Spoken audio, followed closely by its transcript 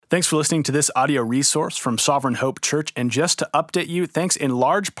Thanks for listening to this audio resource from Sovereign Hope Church. And just to update you, thanks in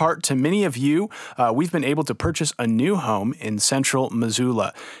large part to many of you, we've been able to purchase a new home in central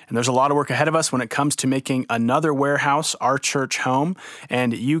Missoula. And there's a lot of work ahead of us when it comes to making another warehouse our church home.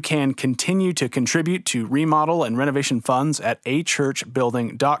 And you can continue to contribute to remodel and renovation funds at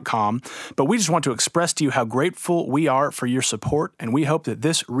achurchbuilding.com. But we just want to express to you how grateful we are for your support. And we hope that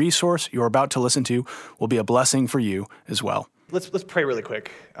this resource you're about to listen to will be a blessing for you as well. Let's pray really quick,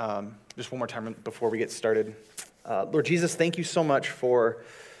 just one more time before we get started. Lord Jesus, thank you so much for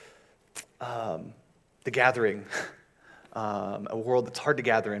the gathering, a world that's hard to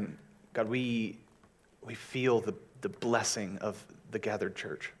gather in. God, we feel the blessing of the gathered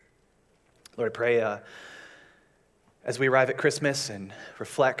church. Lord, I pray as we arrive at Christmas and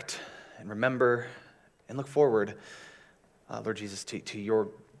reflect and remember and look forward, Lord Jesus, to your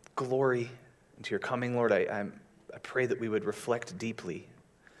glory and to your coming, Lord, I pray that we would reflect deeply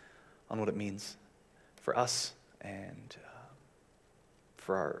on what it means for us and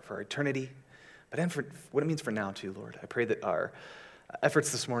for our eternity, but and for what it means for now too, Lord. I pray that our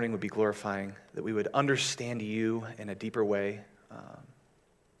efforts this morning would be glorifying, that we would understand you in a deeper way.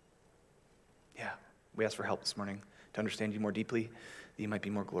 We ask for help this morning to understand you more deeply, that you might be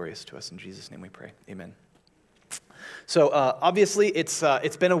more glorious to us. In Jesus' name we pray. Amen. So obviously it's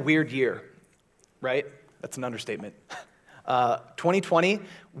been a weird year, right? That's an understatement. 2020,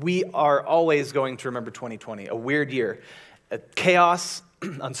 we are always going to remember 2020, a weird year. Chaos,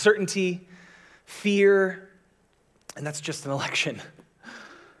 uncertainty, fear, and that's just an election.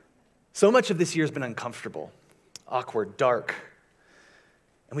 So much of this year has been uncomfortable, awkward, dark.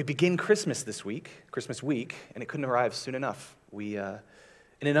 And we begin Christmas week, and it couldn't arrive soon enough. In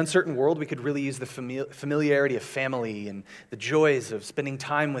an uncertain world, we could really use the familiarity of family and the joys of spending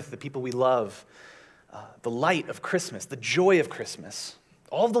time with the people we love. The light of Christmas, the joy of Christmas,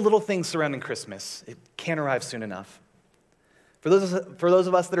 all of the little things surrounding Christmas, it can't arrive soon enough. For those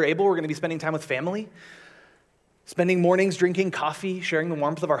of us that are able, we're going to be spending time with family, spending mornings drinking coffee, sharing the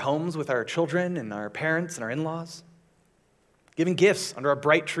warmth of our homes with our children and our parents and our in-laws, giving gifts under our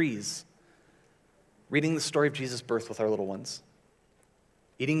bright trees, reading the story of Jesus' birth with our little ones,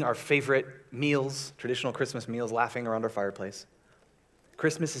 eating our favorite meals, traditional Christmas meals, laughing around our fireplace.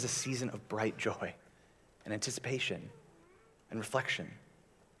 Christmas is a season of bright joy and anticipation and reflection.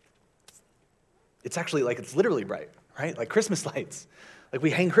 It's actually it's literally bright, right? Like Christmas lights. Like we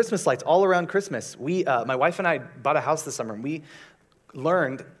hang Christmas lights all around Christmas. My wife and I bought a house this summer, and we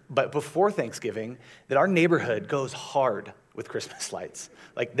learned, but before Thanksgiving, that our neighborhood goes hard with Christmas lights.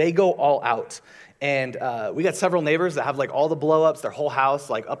 Like they go all out. And we got several neighbors that have all the blow-ups, their whole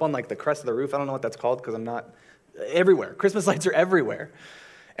house, up on the crest of the roof. I don't know what that's called because I'm not everywhere. Christmas lights are everywhere.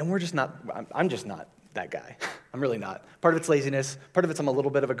 And I'm just not that guy. I'm really not. Part of it's laziness. Part of it's I'm a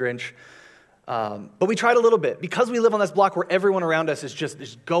little bit of a Grinch. But we tried a little bit. Because we live on this block where everyone around us is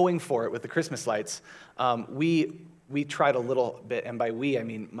just going for it with the Christmas lights, we tried a little bit. And by we, I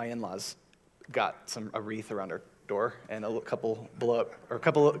mean my in-laws got a wreath around our door and a couple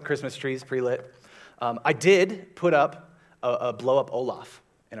of Christmas trees pre-lit. I did put up a blow-up Olaf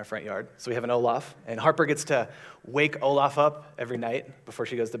in our front yard. So we have an Olaf, and Harper gets to wake Olaf up every night before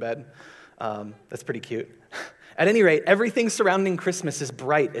she goes to bed. That's pretty cute. At any rate, everything surrounding Christmas is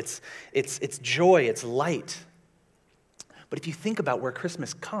bright. It's joy, it's light. But if you think about where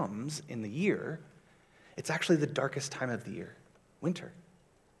Christmas comes in the year, it's actually the darkest time of the year, winter.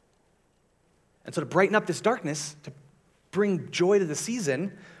 And so to brighten up this darkness, to bring joy to the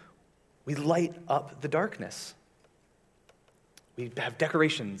season, we light up the darkness. We have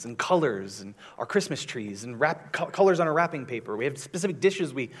decorations and colors and our Christmas trees and colors on our wrapping paper. We have specific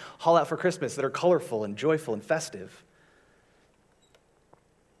dishes we haul out for Christmas that are colorful and joyful and festive.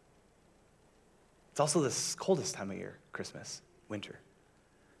 It's also the coldest time of year, Christmas, winter.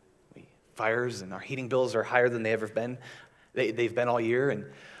 Fires and our heating bills are higher than they've ever been. They've been all year, and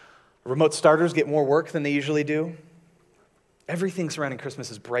remote starters get more work than they usually do. Everything surrounding Christmas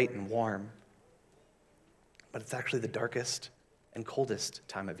is bright and warm, but it's actually the darkest and coldest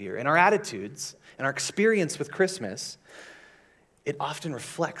time of year. And our attitudes and our experience with Christmas, it often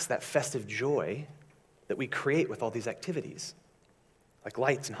reflects that festive joy that we create with all these activities, like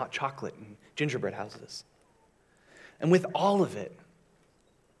lights and hot chocolate and gingerbread houses. And with all of it,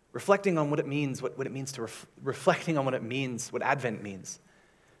 reflecting on what it means, reflecting on what Advent means,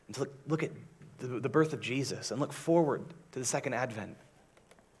 and to look at the birth of Jesus and look forward to the second Advent.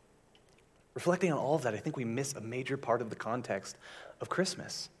 Reflecting on all of that, I think we miss a major part of the context of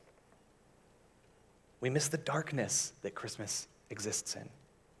Christmas. We miss the darkness that Christmas exists in.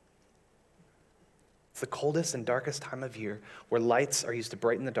 It's the coldest and darkest time of year where lights are used to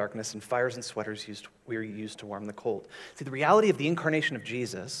brighten the darkness and fires and sweaters are used to warm the cold. See, the reality of the incarnation of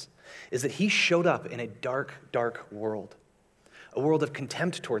Jesus is that he showed up in a dark, dark world, a world of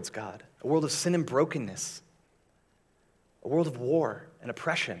contempt towards God, a world of sin and brokenness, a world of war and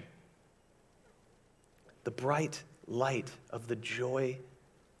oppression. The bright light of the joy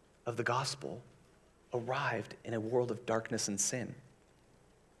of the gospel arrived in a world of darkness and sin.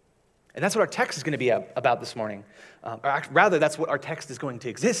 And that's what our text is going to be about this morning. Rather, that's what our text is going to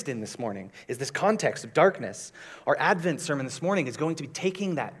exist in this morning, is this context of darkness. Our Advent sermon this morning is going to be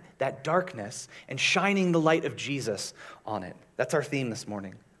taking that darkness and shining the light of Jesus on it. That's our theme this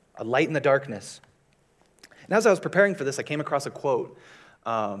morning, a light in the darkness. And as I was preparing for this, I came across a quote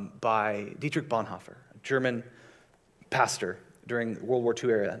by Dietrich Bonhoeffer, a German pastor during the World War II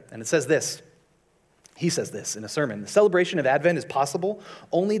era. And it says this. He says this in a sermon: "The celebration of Advent is possible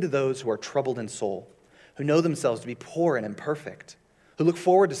only to those who are troubled in soul, who know themselves to be poor and imperfect, who look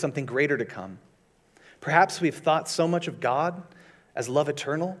forward to something greater to come. Perhaps we've thought so much of God as love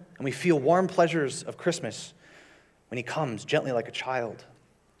eternal, and we feel warm pleasures of Christmas when he comes gently like a child.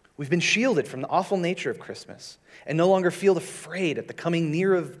 We've been shielded from the awful nature of Christmas and no longer feel afraid at the coming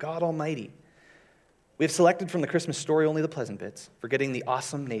near of God Almighty. We have selected from the Christmas story only the pleasant bits, forgetting the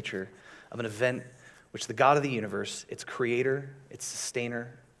awesome nature of an event which the God of the universe, its creator, its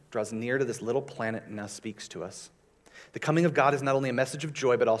sustainer, draws near to this little planet and now speaks to us. The coming of God is not only a message of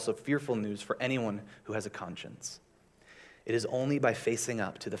joy, but also fearful news for anyone who has a conscience. It is only by facing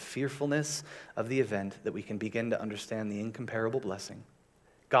up to the fearfulness of the event that we can begin to understand the incomparable blessing.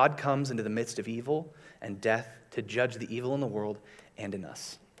 God comes into the midst of evil and death to judge the evil in the world and in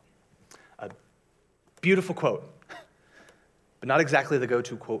us." A beautiful quote, but not exactly the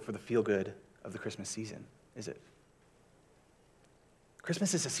go-to quote for the feel-good of the Christmas season, is it?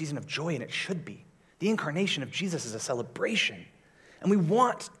 Christmas is a season of joy, and it should be. The incarnation of Jesus is a celebration, and we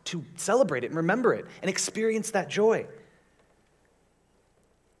want to celebrate it and remember it and experience that joy.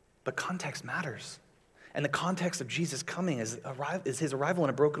 But context matters, and the context of Jesus coming is his arrival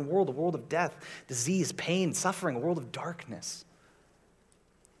in a broken world, a world of death, disease, pain, suffering, a world of darkness.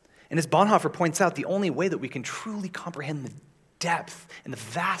 And as Bonhoeffer points out, the only way that we can truly comprehend the depth and the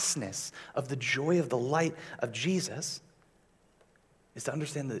vastness of the joy of the light of Jesus is to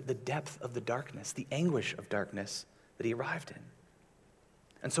understand the depth of the darkness, the anguish of darkness that he arrived in.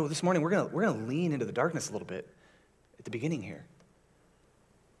 And so this morning, we're gonna lean into the darkness a little bit at the beginning here,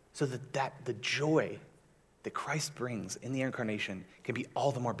 so that the joy that Christ brings in the incarnation can be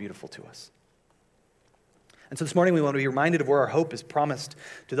all the more beautiful to us. And so this morning, we want to be reminded of where our hope is promised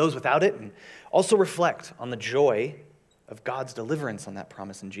to those without it, and also reflect on the joy of God's deliverance on that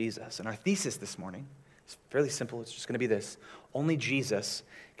promise in Jesus. And our thesis this morning is fairly simple. It's just going to be this: only Jesus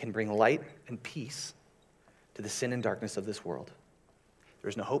can bring light and peace to the sin and darkness of this world. There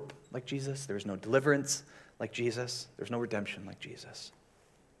is no hope like Jesus. There is no deliverance like Jesus. There's no redemption like Jesus.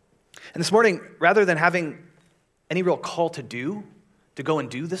 And this morning, rather than having any real call to go and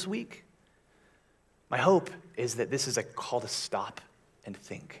do this week, my hope is that this is a call to stop and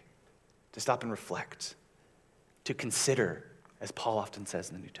think, to stop and reflect, to consider, as Paul often says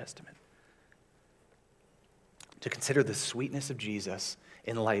in the New Testament, to consider the sweetness of Jesus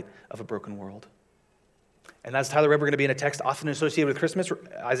in light of a broken world. And as Tyler read, we're going to be in a text often associated with Christmas,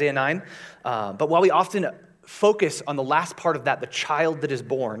 Isaiah 9. But while we often focus on the last part of that, the child that is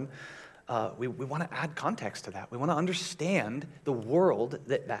born, we want to add context to that. We want to understand the world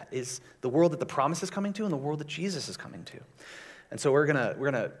that is the world that the promise is coming to and the world that Jesus is coming to. And so we're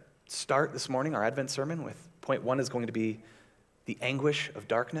gonna start this morning our Advent sermon with point 1 is going to be the anguish of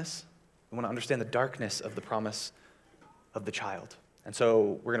darkness. We want to understand the darkness of the promise of the child. And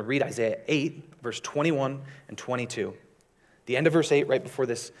so we're going to read Isaiah 8, verse 21 and 22. The end of verse 8, right before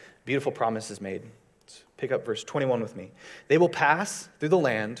this beautiful promise is made. Let's pick up verse 21 with me. "They will pass through the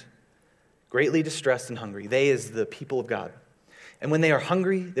land, greatly distressed and hungry." They is the people of God. "And when they are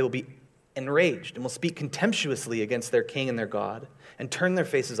hungry, they will be enraged and will speak contemptuously against their king and their God and turn their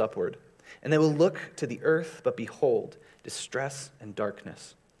faces upward. And they will look to the earth, but behold, distress and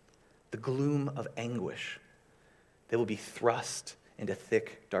darkness, the gloom of anguish. They will be thrust into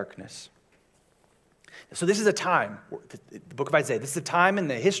thick darkness." So this is a time, the book of Isaiah, this is a time in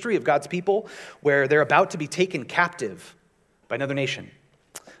the history of God's people where they're about to be taken captive by another nation.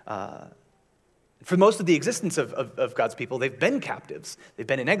 For most of the existence of God's people, they've been captives. They've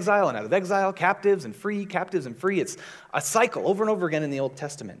been in exile and out of exile, captives and free, captives and free. It's a cycle over and over again in the Old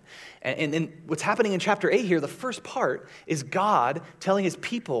Testament. And what's happening in chapter 8 here, the first part, is God telling his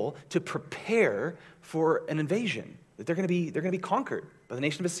people to prepare for an invasion, that they're going to be conquered by the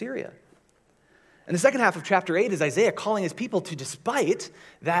nation of Assyria. And the second half of chapter 8 is Isaiah calling his people to, despite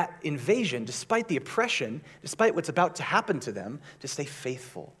that invasion, despite the oppression, despite what's about to happen to them, to stay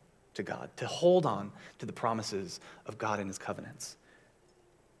faithful to God, to hold on to the promises of God and his covenants,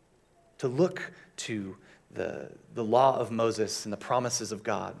 to look to the law of Moses and the promises of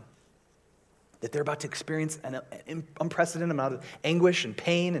God, that they're about to experience an unprecedented amount of anguish and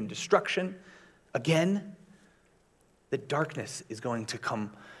pain and destruction again, that darkness is going to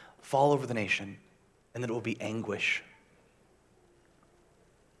come fall over the nation, and that it will be anguish.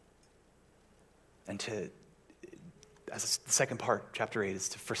 And as the second part, chapter 8, is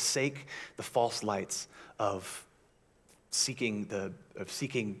to forsake the false lights of seeking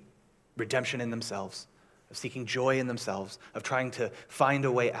redemption in themselves, of seeking joy in themselves, of trying to find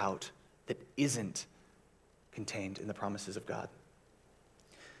a way out that isn't contained in the promises of God.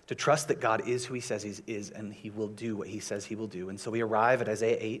 To trust that God is who he says he is, and he will do what he says he will do. And so we arrive at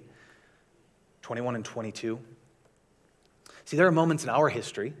Isaiah 8, 21 and 22. See, there are moments in our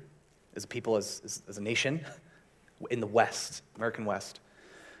history, as a people, as a nation, in the West, American West,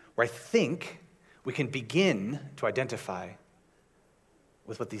 where I think we can begin to identify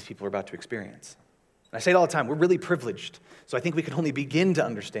with what these people are about to experience. And I say it all the time, we're really privileged, so I think we can only begin to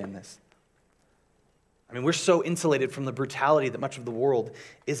understand this. I mean, we're so insulated from the brutality that much of the world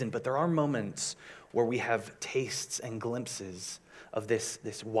isn't, but there are moments where we have tastes and glimpses of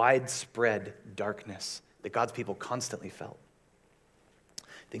this widespread darkness that God's people constantly felt.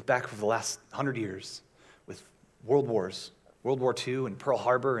 Think back over the last 100 years with world wars, World War II and Pearl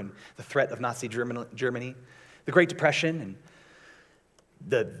Harbor and the threat of Nazi Germany, the Great Depression and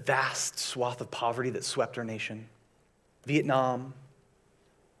the vast swath of poverty that swept our nation, Vietnam,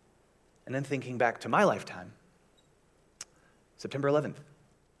 and then thinking back to my lifetime, September 11th.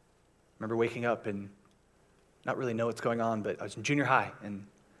 I remember waking up and not really know what's going on, but I was in junior high, and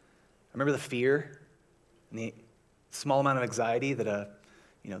I remember the fear and the small amount of anxiety that a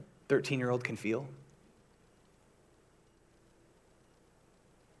 13-year-old can feel.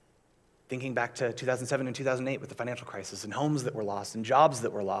 Thinking back to 2007 and 2008 with the financial crisis and homes that were lost and jobs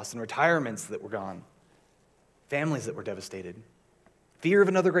that were lost and retirements that were gone, families that were devastated, fear of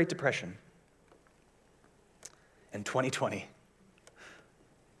another Great Depression. And 2020.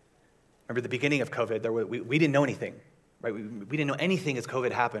 Remember the beginning of COVID, we didn't know anything, right? We didn't know anything as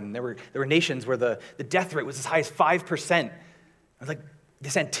COVID happened. There were nations where the death rate was as high as 5%. It was like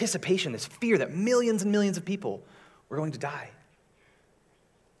this anticipation, this fear that millions and millions of people were going to die.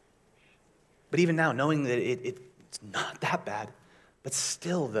 But even now, knowing that it's not that bad, but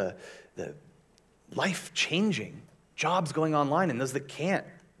still the life-changing jobs going online and those that can't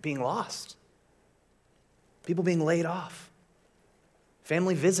being lost. People being laid off.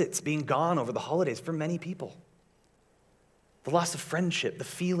 Family visits being gone over the holidays for many people. The loss of friendship, the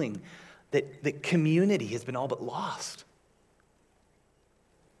feeling that community has been all but lost.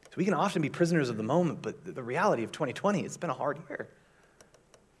 So we can often be prisoners of the moment, but the reality of 2020, it's been a hard year.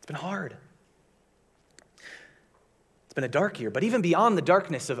 It's been hard. It's been a dark year, but even beyond the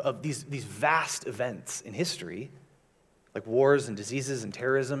darkness of these vast events in history, like wars and diseases and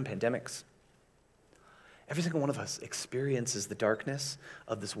terrorism, pandemics, every single one of us experiences the darkness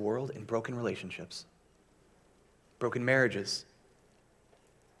of this world in broken relationships, broken marriages,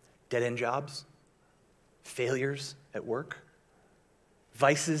 dead-end jobs, failures at work,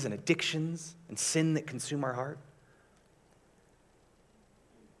 vices and addictions and sin that consume our heart.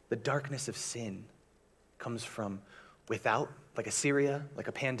 The darkness of sin comes from without, like Assyria, like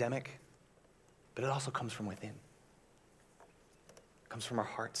a pandemic, but it also comes from within. It comes from our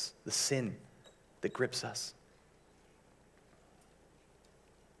hearts, the sin that grips us.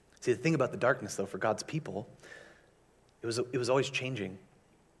 See, the thing about the darkness, though, for God's people, it was always changing.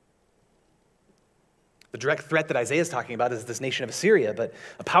 The direct threat that Isaiah is talking about is this nation of Assyria, but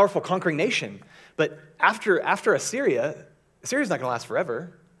a powerful conquering nation. But after Assyria's not going to last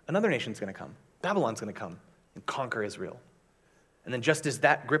forever. Another nation's going to come. Babylon's going to come and conquer Israel. And then just as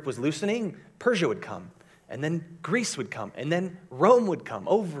that grip was loosening, Persia would come. And then Greece would come. And then Rome would come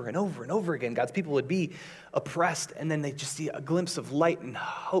over and over and over again. God's people would be oppressed. And then they just see a glimpse of light and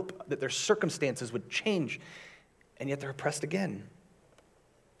hope that their circumstances would change. And yet they're oppressed again.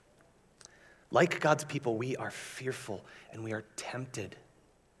 Like God's people, we are fearful and we are tempted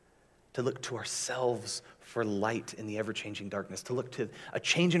to look to ourselves for light in the ever-changing darkness, to look to a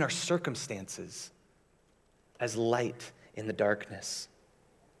change in our circumstances as light in the darkness.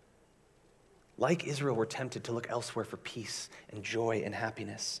 Like Israel, we're tempted to look elsewhere for peace and joy and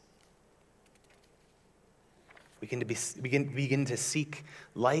happiness. We begin to seek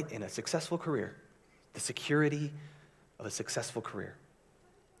light in a successful career, the security of a successful career.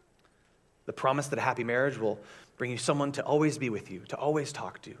 The promise that a happy marriage will bring you someone to always be with you, to always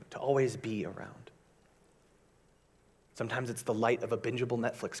talk to always be around. Sometimes it's the light of a bingeable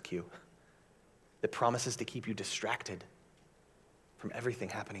Netflix queue that promises to keep you distracted from everything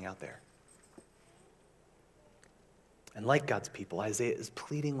happening out there. And like God's people, Isaiah is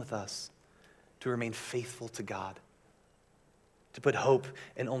pleading with us to remain faithful to God, to put hope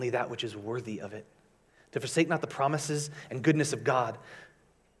in only that which is worthy of it, to forsake not the promises and goodness of God,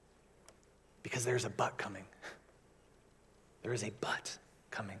 because there's a but coming. There is a but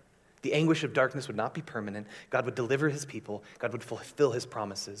coming. The anguish of darkness would not be permanent. God would deliver his people. God would fulfill his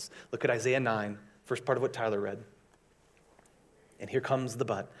promises. Look at Isaiah 9, first part of what Tyler read. And here comes the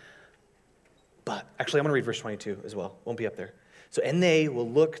but. But, actually, I'm going to read verse 22 as well. Won't be up there. So, and they will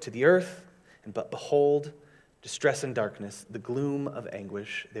look to the earth, and but behold, distress and darkness, the gloom of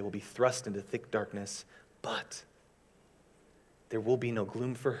anguish. They will be thrust into thick darkness, but there will be no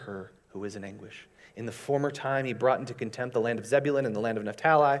gloom for her who is in anguish. In the former time he brought into contempt the land of Zebulun and the land of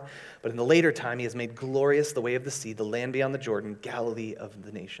Naphtali, but in the later time he has made glorious the way of the sea, the land beyond the Jordan, Galilee of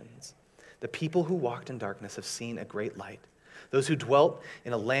the nations. The people who walked in darkness have seen a great light. Those who dwelt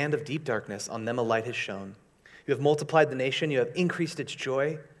in a land of deep darkness, on them a light has shone. You have multiplied the nation, you have increased its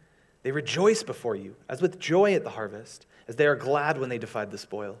joy. They rejoice before you, as with joy at the harvest, as they are glad when they divide the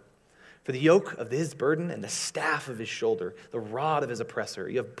spoil. For the yoke of his burden and the staff of his shoulder, the rod of his oppressor,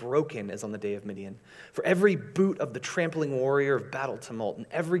 you have broken as on the day of Midian. For every boot of the trampling warrior of battle tumult and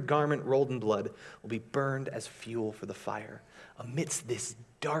every garment rolled in blood will be burned as fuel for the fire. Amidst this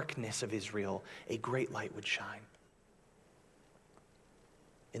darkness of Israel, a great light would shine.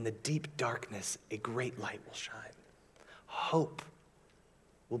 In the deep darkness, a great light will shine. Hope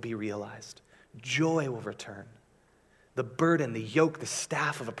will be realized. Joy will return. The burden, the yoke, the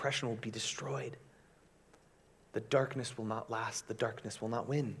staff of oppression will be destroyed. The darkness will not last. The darkness will not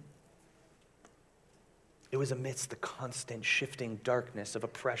win. It was amidst the constant shifting darkness of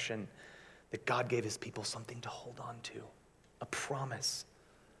oppression that God gave his people something to hold on to. A promise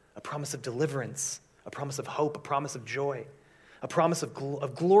of deliverance, a promise of hope, a promise of joy, a promise of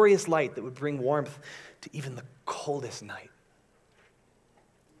glorious light that would bring warmth to even the coldest night.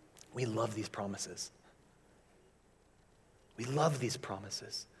 We love these promises. We love these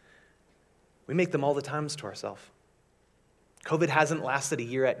promises. We make them all the times to ourselves. COVID hasn't lasted a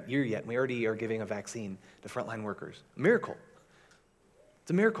year yet, and we already are giving a vaccine to frontline workers. A miracle.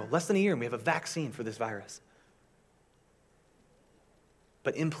 It's a miracle. Less than a year, and we have a vaccine for this virus.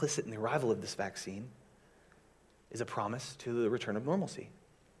 But implicit in the arrival of this vaccine is a promise to the return of normalcy.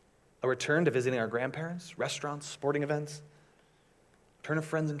 A return to visiting our grandparents, restaurants, sporting events, return of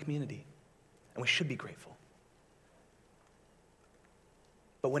friends and community. And we should be grateful.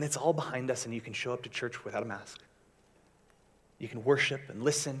 But when it's all behind us and you can show up to church without a mask, you can worship and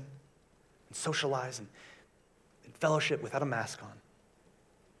listen and socialize and fellowship without a mask on,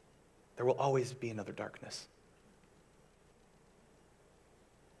 there will always be another darkness.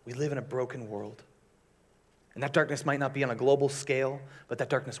 We live in a broken world. And that darkness might not be on a global scale, but that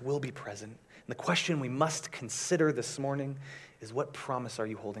darkness will be present. And the question we must consider this morning is, what promise are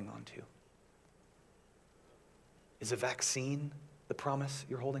you holding on to? Is a vaccine the promise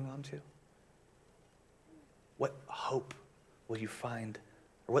you're holding on to? What hope will you find,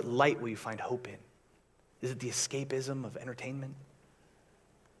 or what light will you find hope in? Is it the escapism of entertainment?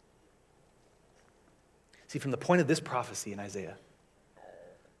 See, from the point of this prophecy in Isaiah,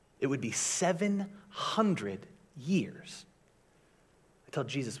 it would be 700 years until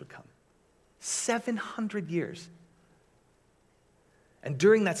Jesus would come. 700 years. And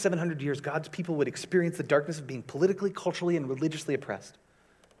during that 700 years, God's people would experience the darkness of being politically, culturally, and religiously oppressed.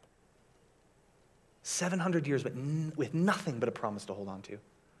 700 years, but with nothing but a promise to hold on to.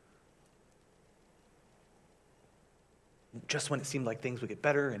 Just when it seemed like things would get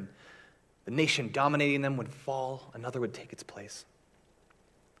better and the nation dominating them would fall, another would take its place.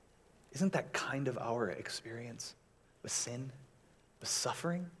 Isn't that kind of our experience with sin, with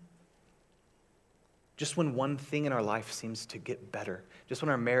suffering? Just when one thing in our life seems to get better, just when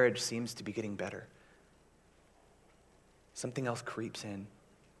our marriage seems to be getting better, something else creeps in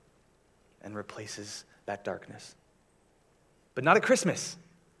and replaces that darkness. But not at Christmas.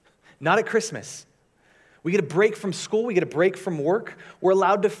 Not at Christmas. We get a break from school, we get a break from work, we're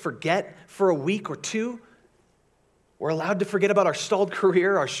allowed to forget for a week or two. We're allowed to forget about our stalled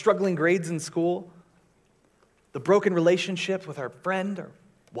career, our struggling grades in school, the broken relationship with our friend, our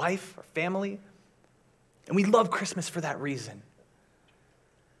wife, our family. And we love Christmas for that reason.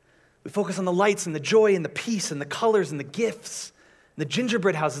 We focus on the lights and the joy and the peace and the colors and the gifts, and the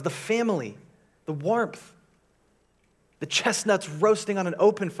gingerbread houses, the family, the warmth, the chestnuts roasting on an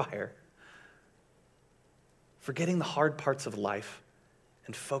open fire. forgetting the hard parts of life,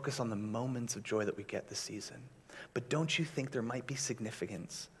 and focus on the moments of joy that we get this season. But don't you think there might be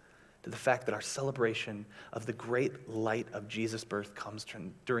significance to the fact that our celebration of the great light of Jesus' birth comes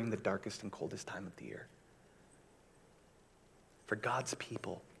during the darkest and coldest time of the year? For God's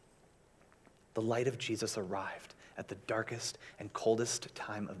people, the light of Jesus arrived at the darkest and coldest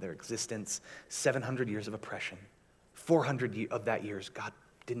time of their existence, 700 years of oppression. 400 of that years, God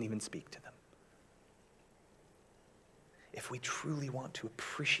didn't even speak to them. If we truly want to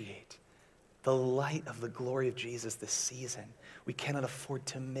appreciate the light of the glory of Jesus this season, we cannot afford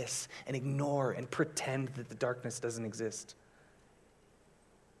to miss and ignore and pretend that the darkness doesn't exist.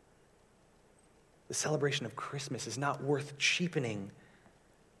 The celebration of Christmas is not worth cheapening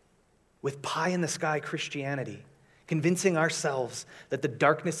with pie-in-the-sky Christianity, convincing ourselves that the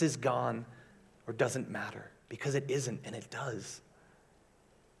darkness is gone or doesn't matter, because it isn't, and it does.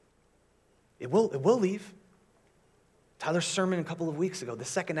 It will leave. Tyler's sermon a couple of weeks ago, the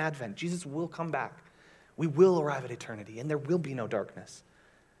second advent, Jesus will come back. We will arrive at eternity, and there will be no darkness.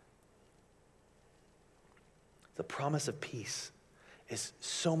 The promise of peace is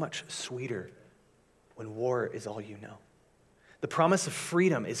so much sweeter when war is all you know. The promise of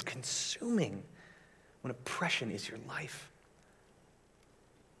freedom is consuming when oppression is your life.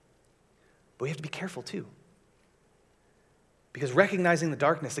 But we have to be careful too. Because recognizing the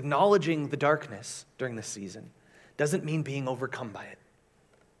darkness, acknowledging the darkness during this season, doesn't mean being overcome by it.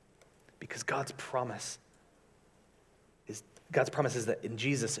 Because God's promise is that in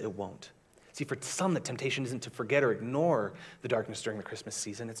Jesus it won't. See, for some, the temptation isn't to forget or ignore the darkness during the Christmas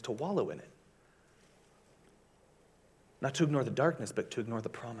season, it's to wallow in it. Not to ignore the darkness, but to ignore the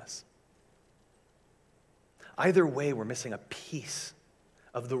promise. Either way, we're missing a piece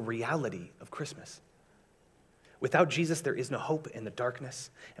of the reality of Christmas. Without Jesus, there is no hope in the darkness,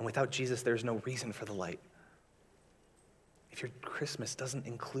 and without Jesus, there's no reason for the light. If your Christmas doesn't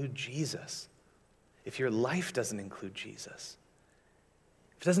include Jesus, if your life doesn't include Jesus,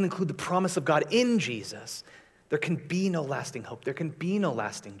 if it doesn't include the promise of God in Jesus, there can be no lasting hope. There can be no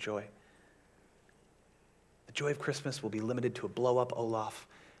lasting joy. The joy of Christmas will be limited to a blow-up Olaf,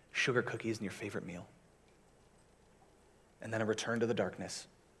 sugar cookies, and your favorite meal. And then a return to the darkness,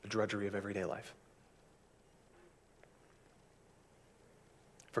 the drudgery of everyday life.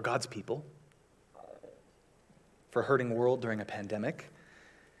 For God's people, for a hurting world during a pandemic,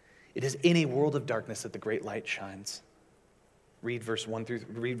 it is in a world of darkness that the great light shines. Read verse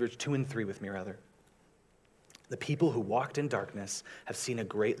 2 and 3 with me, rather. The people who walked in darkness have seen a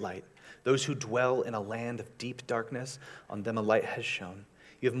great light. Those who dwell in a land of deep darkness, on them a light has shone.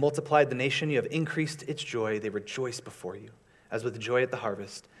 You have multiplied the nation, you have increased its joy. They rejoice before you, as with joy at the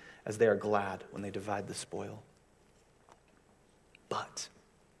harvest, as they are glad when they divide the spoil. But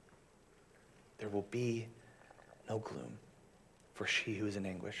there will be no gloom for she who is in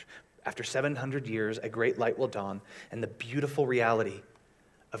anguish. After 700 years, a great light will dawn, and the beautiful reality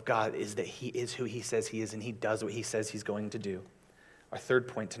of God is that he is who he says he is, and he does what he says he's going to do. Our third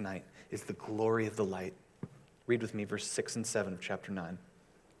point tonight is the glory of the light. Read with me verse 6 and 7 of chapter 9.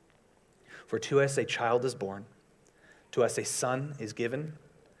 For to us a child is born, to us a son is given,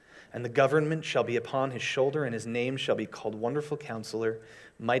 and the government shall be upon his shoulder, and his name shall be called Wonderful Counselor,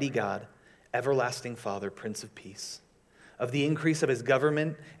 Mighty God, Everlasting Father, Prince of Peace. Of the increase of his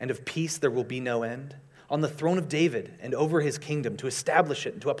government and of peace there will be no end. On the throne of David and over his kingdom, to establish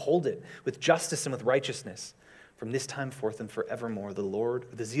it and to uphold it with justice and with righteousness. From this time forth and forevermore,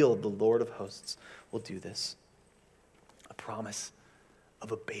 the zeal of the Lord of hosts will do this. A promise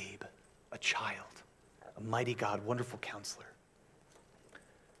of a babe, a child, a mighty God, wonderful counselor.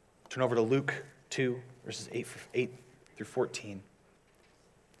 Turn over to Luke 2, verses 8 through 14.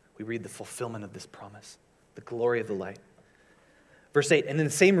 We read the fulfillment of this promise, the glory of the light. Verse 8, and in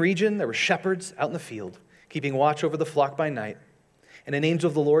the same region there were shepherds out in the field, keeping watch over the flock by night. And an angel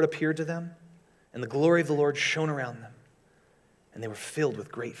of the Lord appeared to them, and the glory of the Lord shone around them, and they were filled with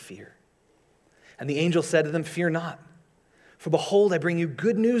great fear. And the angel said to them, fear not, for behold, I bring you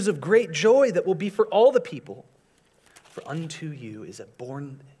good news of great joy that will be for all the people. For unto you is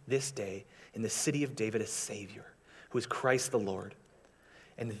born this day in the city of David a Savior, who is Christ the Lord.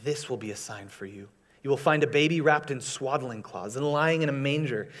 And this will be a sign for you. You will find a baby wrapped in swaddling cloths and lying in a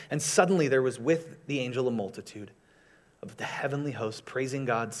manger. And suddenly there was with the angel a multitude of the heavenly host praising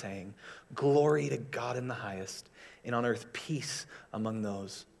God, saying, glory to God in the highest, and on earth peace among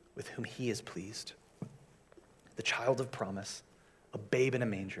those with whom he is pleased. The child of promise, a babe in a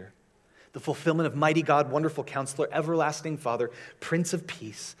manger, the fulfillment of mighty God, wonderful counselor, everlasting Father, Prince of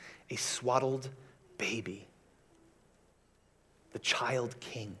Peace, a swaddled baby, the child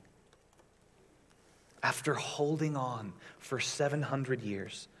king. after holding on for 700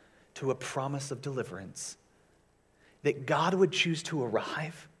 years to a promise of deliverance, that God would choose to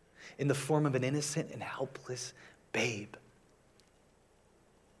arrive in the form of an innocent and helpless babe.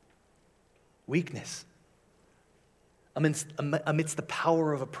 Weakness amidst the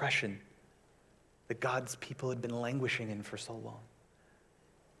power of oppression that God's people had been languishing in for so long.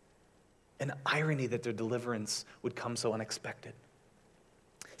 An irony that their deliverance would come so unexpected.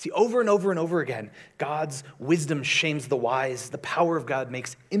 See, over and over and over again, God's wisdom shames the wise. The power of God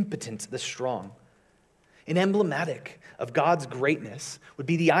makes impotent the strong. And emblematic of God's greatness would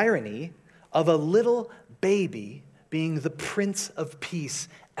be the irony of a little baby being the Prince of Peace,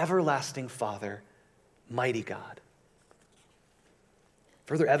 everlasting Father, mighty God.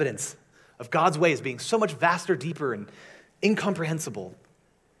 Further evidence of God's ways being so much vaster, deeper, and incomprehensible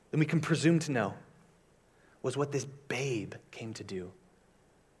than we can presume to know was what this babe came to do.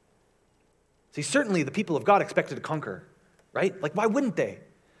 See, certainly the people of God expected to conquer, right? Like, why wouldn't they?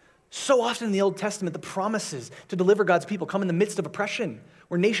 So often in the Old Testament, the promises to deliver God's people come in the midst of oppression,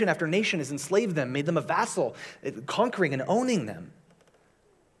 where nation after nation has enslaved them, made them a vassal, conquering and owning them.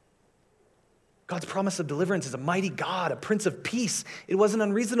 God's promise of deliverance is a mighty God, a Prince of Peace. It wasn't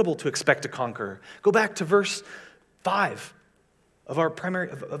unreasonable to expect to conquer. Go back to verse 5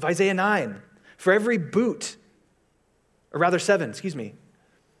 of Isaiah 9. For every boot, or rather 7,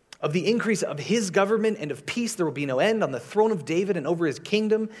 of the increase of his government and of peace there will be no end on the throne of David and over his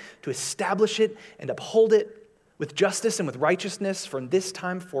kingdom, to establish it and uphold it with justice and with righteousness from this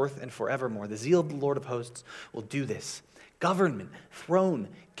time forth and forevermore. The zeal of the Lord of hosts will do this. Government, throne,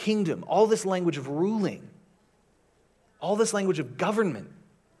 kingdom, all this language of ruling, all this language of government.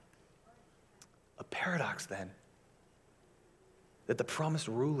 A paradox then, that the promised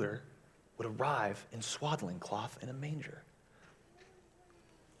ruler would arrive in swaddling cloth in a manger.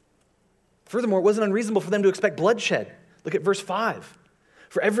 Furthermore, it wasn't unreasonable for them to expect bloodshed. Look at verse 5.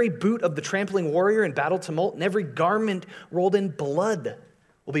 For every boot of the trampling warrior in battle tumult and every garment rolled in blood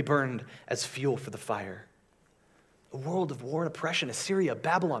will be burned as fuel for the fire. A world of war and oppression, Assyria,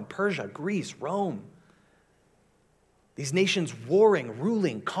 Babylon, Persia, Greece, Rome. These nations warring,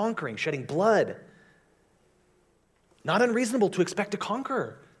 ruling, conquering, shedding blood. Not unreasonable to expect a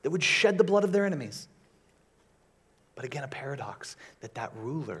conqueror that would shed the blood of their enemies. But again, a paradox that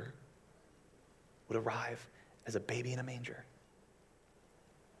ruler would arrive as a baby in a manger.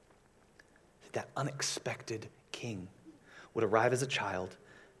 That unexpected king would arrive as a child,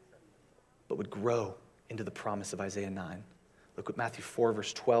 but would grow into the promise of Isaiah 9. Look at Matthew 4,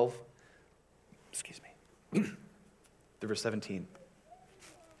 verse 12. Through verse 17.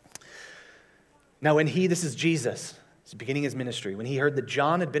 Now when this is Jesus, he's beginning his ministry. When he heard that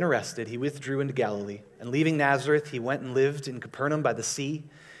John had been arrested, he withdrew into Galilee. And leaving Nazareth, he went and lived in Capernaum by the sea,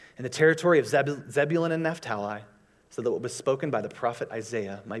 in the territory of Zebulun and Naphtali, so that what was spoken by the prophet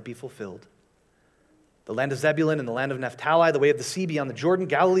Isaiah might be fulfilled. The land of Zebulun and the land of Naphtali, the way of the sea beyond the Jordan,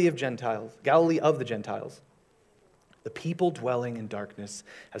 Galilee of the Gentiles. The people dwelling in darkness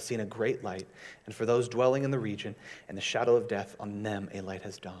have seen a great light, and for those dwelling in the region and the shadow of death, on them a light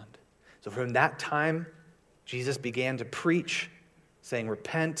has dawned. So from that time, Jesus began to preach, saying,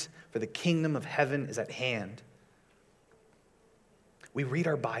 repent, for the kingdom of heaven is at hand. We read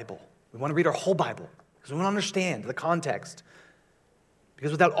our Bible. We want to read our whole Bible because we want to understand the context.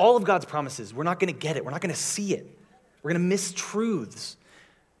 Because without all of God's promises, we're not going to get it. We're not going to see it. We're going to miss truths.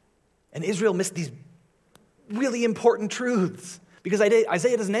 And Israel missed these really important truths because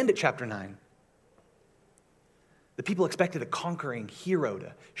Isaiah doesn't end at chapter 9. The people expected a conquering hero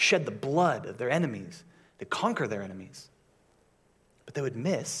to shed the blood of their enemies, to conquer their enemies. But they would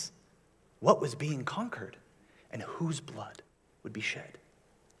miss what was being conquered and whose blood would be shed.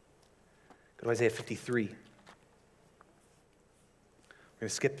 Go to Isaiah 53. We're going to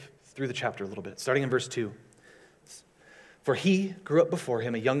skip through the chapter a little bit, starting in verse 2. For he grew up before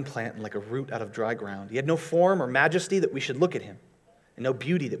him a young plant and like a root out of dry ground. He had no form or majesty that we should look at him, and no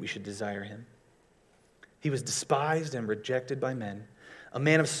beauty that we should desire him. He was despised and rejected by men, a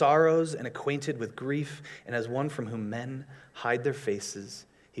man of sorrows and acquainted with grief, and as one from whom men hide their faces.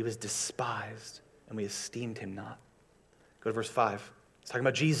 He was despised, and we esteemed him not. Go to verse 5. It's talking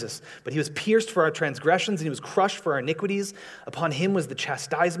about Jesus. But he was pierced for our transgressions, and he was crushed for our iniquities. Upon him was the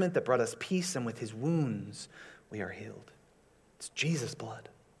chastisement that brought us peace, and with his wounds we are healed. It's Jesus' blood.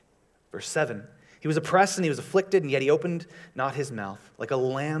 Verse 7. He was oppressed and he was afflicted, and yet he opened not his mouth, like a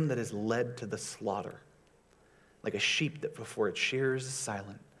lamb that is led to the slaughter, like a sheep that before its shearers is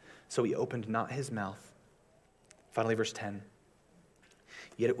silent. So he opened not his mouth. Finally, verse 10.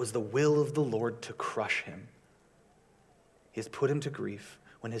 Yet it was the will of the Lord to crush him. He has put him to grief.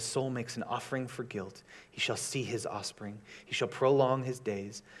 When his soul makes an offering for guilt, he shall see his offspring. He shall prolong his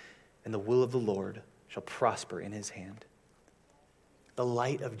days, and the will of the Lord shall prosper in his hand. The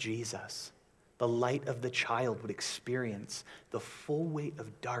light of Jesus, the light of the child, would experience the full weight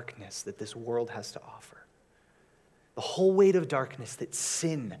of darkness that this world has to offer. The whole weight of darkness that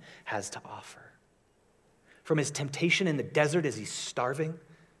sin has to offer. From his temptation in the desert as he's starving,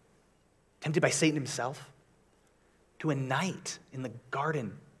 tempted by Satan himself, to a night in the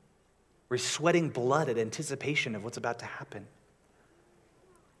garden where he's sweating blood at anticipation of what's about to happen,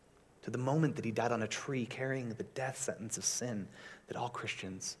 to the moment that he died on a tree carrying the death sentence of sin that all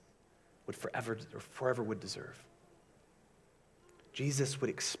Christians would forever would deserve. Jesus would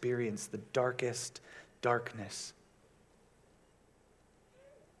experience the darkest darkness,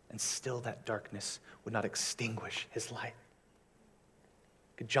 and still that darkness would not extinguish his light.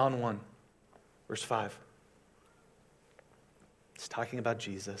 John 1, verse 5. It's talking about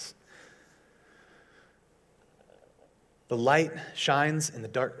Jesus. The light shines in the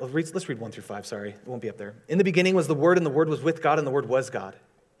dark. Let's read 1 through 5, sorry. It won't be up there. In the beginning was the Word, and the Word was with God, and the Word was God.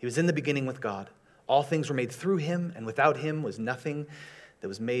 He was in the beginning with God. All things were made through him, and without him was nothing that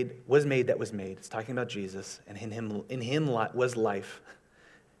was made that was made. It's talking about Jesus, and in him was life,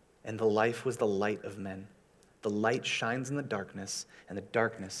 and the life was the light of men. The light shines in the darkness, and the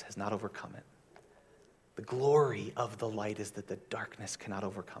darkness has not overcome it. The glory of the light is that the darkness cannot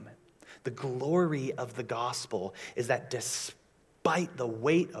overcome it. The glory of the gospel is that despite the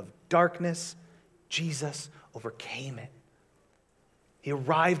weight of darkness, Jesus overcame it. He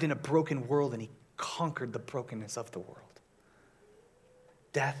arrived in a broken world and he conquered the brokenness of the world.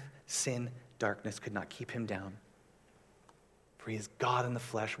 Death, sin, darkness could not keep him down. For he is God in the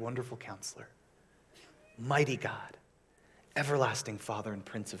flesh, wonderful counselor, mighty God, everlasting Father and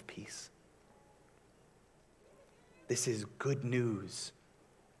Prince of Peace. This is good news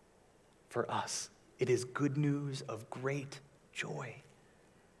for us. It is good news of great joy.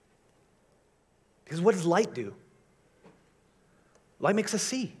 Because what does light do? Light makes us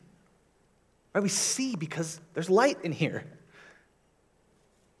see. Right? We see because there's light in here.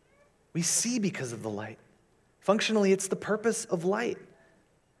 We see because of the light. Functionally, it's the purpose of light.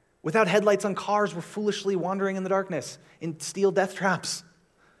 Without headlights on cars, we're foolishly wandering in the darkness in steel death traps.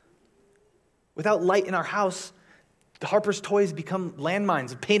 Without light in our house, the Harper's toys become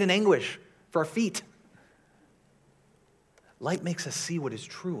landmines of pain and anguish for our feet. Light makes us see what is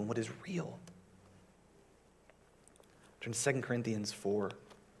true and what is real. Turn to 2 Corinthians 4,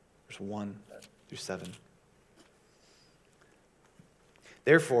 verse 1 through 7.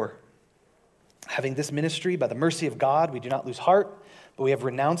 Therefore, having this ministry by the mercy of God, we do not lose heart, but we have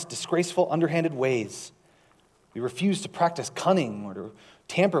renounced disgraceful, underhanded ways. We refuse to practice cunning or to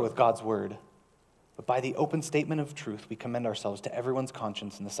tamper with God's word. But by the open statement of truth, we commend ourselves to everyone's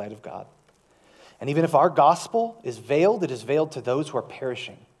conscience in the sight of God. And even if our gospel is veiled, it is veiled to those who are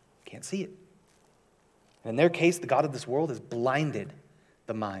perishing. Can't see it. And in their case, the God of this world has blinded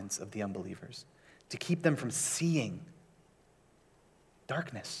the minds of the unbelievers to keep them from seeing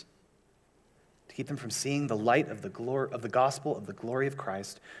darkness, to keep them from seeing the light of the glory of the gospel of the glory of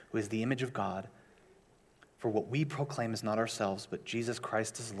Christ, who is the image of God. For what we proclaim is not ourselves, but Jesus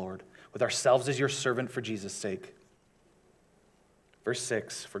Christ is Lord, with ourselves as your servant for Jesus' sake. Verse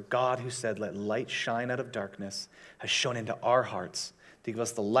 6, for God who said, let light shine out of darkness, has shone into our hearts to give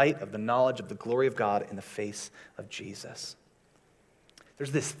us the light of the knowledge of the glory of God in the face of Jesus.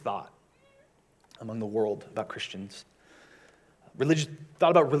 There's this thought among the world about Christians,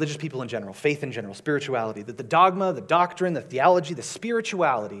 thought about religious people in general, faith in general, spirituality, that the dogma, the doctrine, the theology, the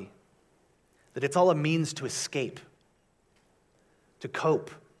spirituality, that it's all a means to escape, to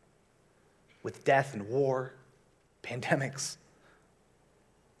cope with death and war, pandemics.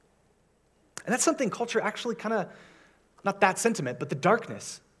 And that's something culture actually kind of, not that sentiment, but the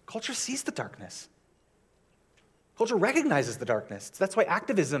darkness. Culture sees the darkness. Culture recognizes the darkness. That's why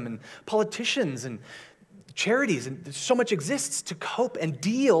activism and politicians and charities and so much exists to cope and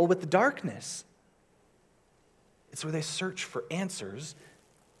deal with the darkness. It's where they search for answers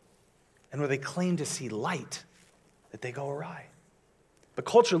and where they claim to see light that they go awry. But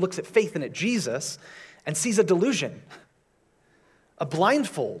culture looks at faith and at Jesus and sees a delusion, a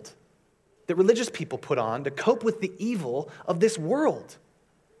blindfold that religious people put on to cope with the evil of this world.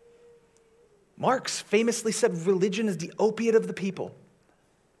 Marx famously said religion is the opiate of the people.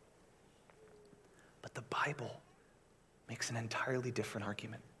 But the Bible makes an entirely different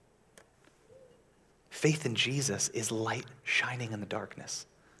argument. Faith in Jesus is light shining in the darkness.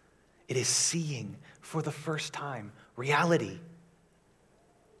 It is seeing for the first time reality,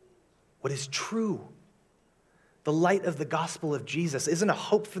 what is true, The light of the gospel of Jesus isn't a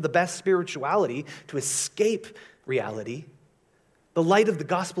hope for the best spirituality to escape reality. The light of the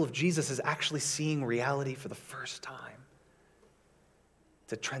gospel of Jesus is actually seeing reality for the first time.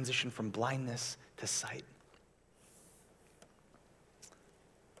 It's a transition from blindness to sight.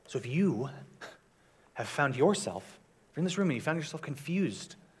 So if you have found yourself, if you're in this room and you found yourself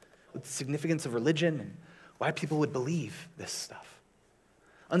confused with the significance of religion and why people would believe this stuff,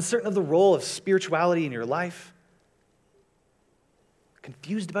 uncertain of the role of spirituality in your life,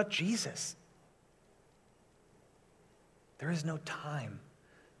 confused about Jesus, there's no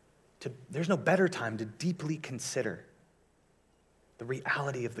better time to deeply consider the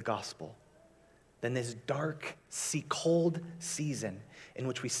reality of the gospel than this dark, cold season in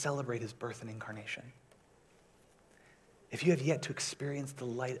which we celebrate his birth and incarnation. If you have yet to experience the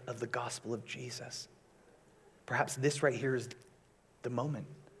light of the gospel of Jesus, perhaps this right here is the moment,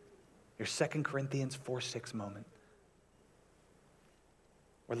 your 2 Corinthians 4:6 moment,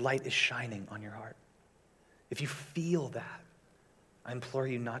 where light is shining on your heart. If you feel that, I implore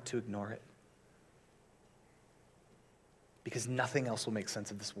you not to ignore it, because nothing else will make sense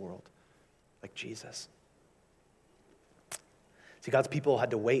of this world like Jesus. See, God's people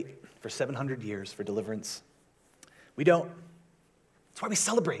had to wait for 700 years for deliverance. We don't. That's why we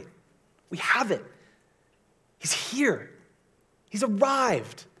celebrate. We have it. He's here. He's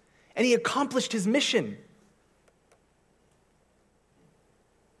arrived. And he accomplished his mission.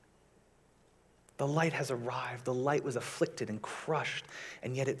 The light has arrived. The light was afflicted and crushed,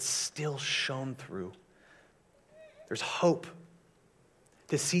 and yet it still shone through. There's hope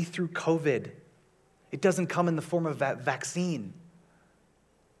to see through COVID. It doesn't come in the form of that vaccine.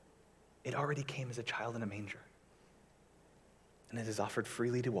 It already came as a child in a manger. And it is offered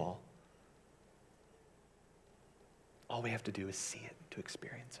freely to all. All we have to do is see it, to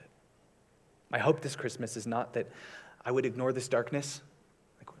experience it. My hope this Christmas is not that I would ignore this darkness.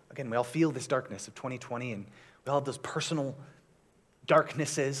 Again, we all feel this darkness of 2020, and we all have those personal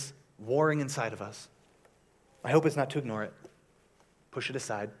darknesses warring inside of us. My hope is not to ignore it, push it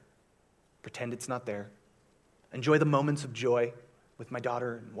aside, pretend it's not there, enjoy the moments of joy with my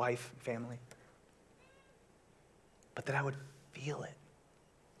daughter and wife and family, but that I would feel it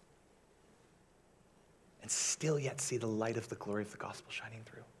and still yet see the light of the glory of the gospel shining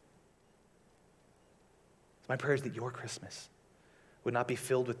through. So my prayer is that your Christmas would not be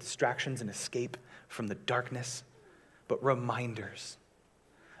filled with distractions and escape from the darkness, but reminders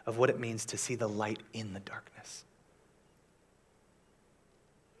of what it means to see the light in the darkness.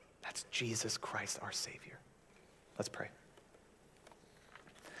 That's Jesus Christ, our Savior. Let's pray.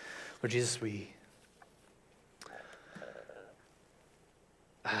 Lord Jesus,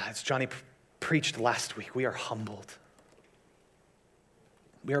 as Johnny preached last week, we are humbled.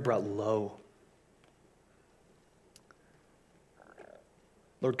 We are brought low.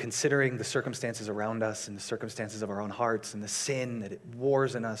 Lord, considering the circumstances around us and the circumstances of our own hearts and the sin that it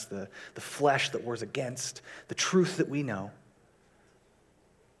wars in us, the flesh that wars against, the truth that we know,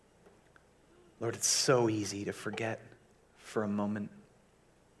 Lord, it's so easy to forget for a moment.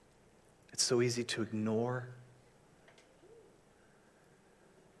 It's so easy to ignore.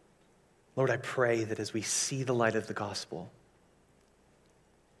 Lord, I pray that as we see the light of the gospel,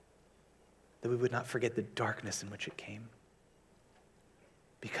 that we would not forget the darkness in which it came.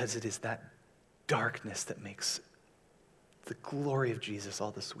 Because it is that darkness that makes the glory of Jesus all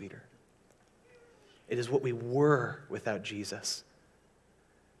the sweeter. It is what we were without Jesus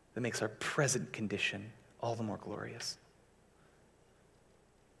that makes our present condition all the more glorious.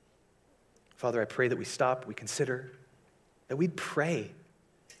 Father, I pray that we stop, we consider, that we'd pray,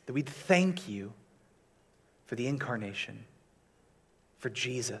 that we'd thank you for the incarnation, for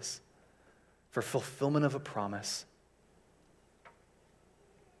Jesus, for fulfillment of a promise.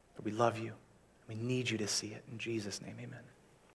 We love you. We need you to see it. In Jesus' name, amen.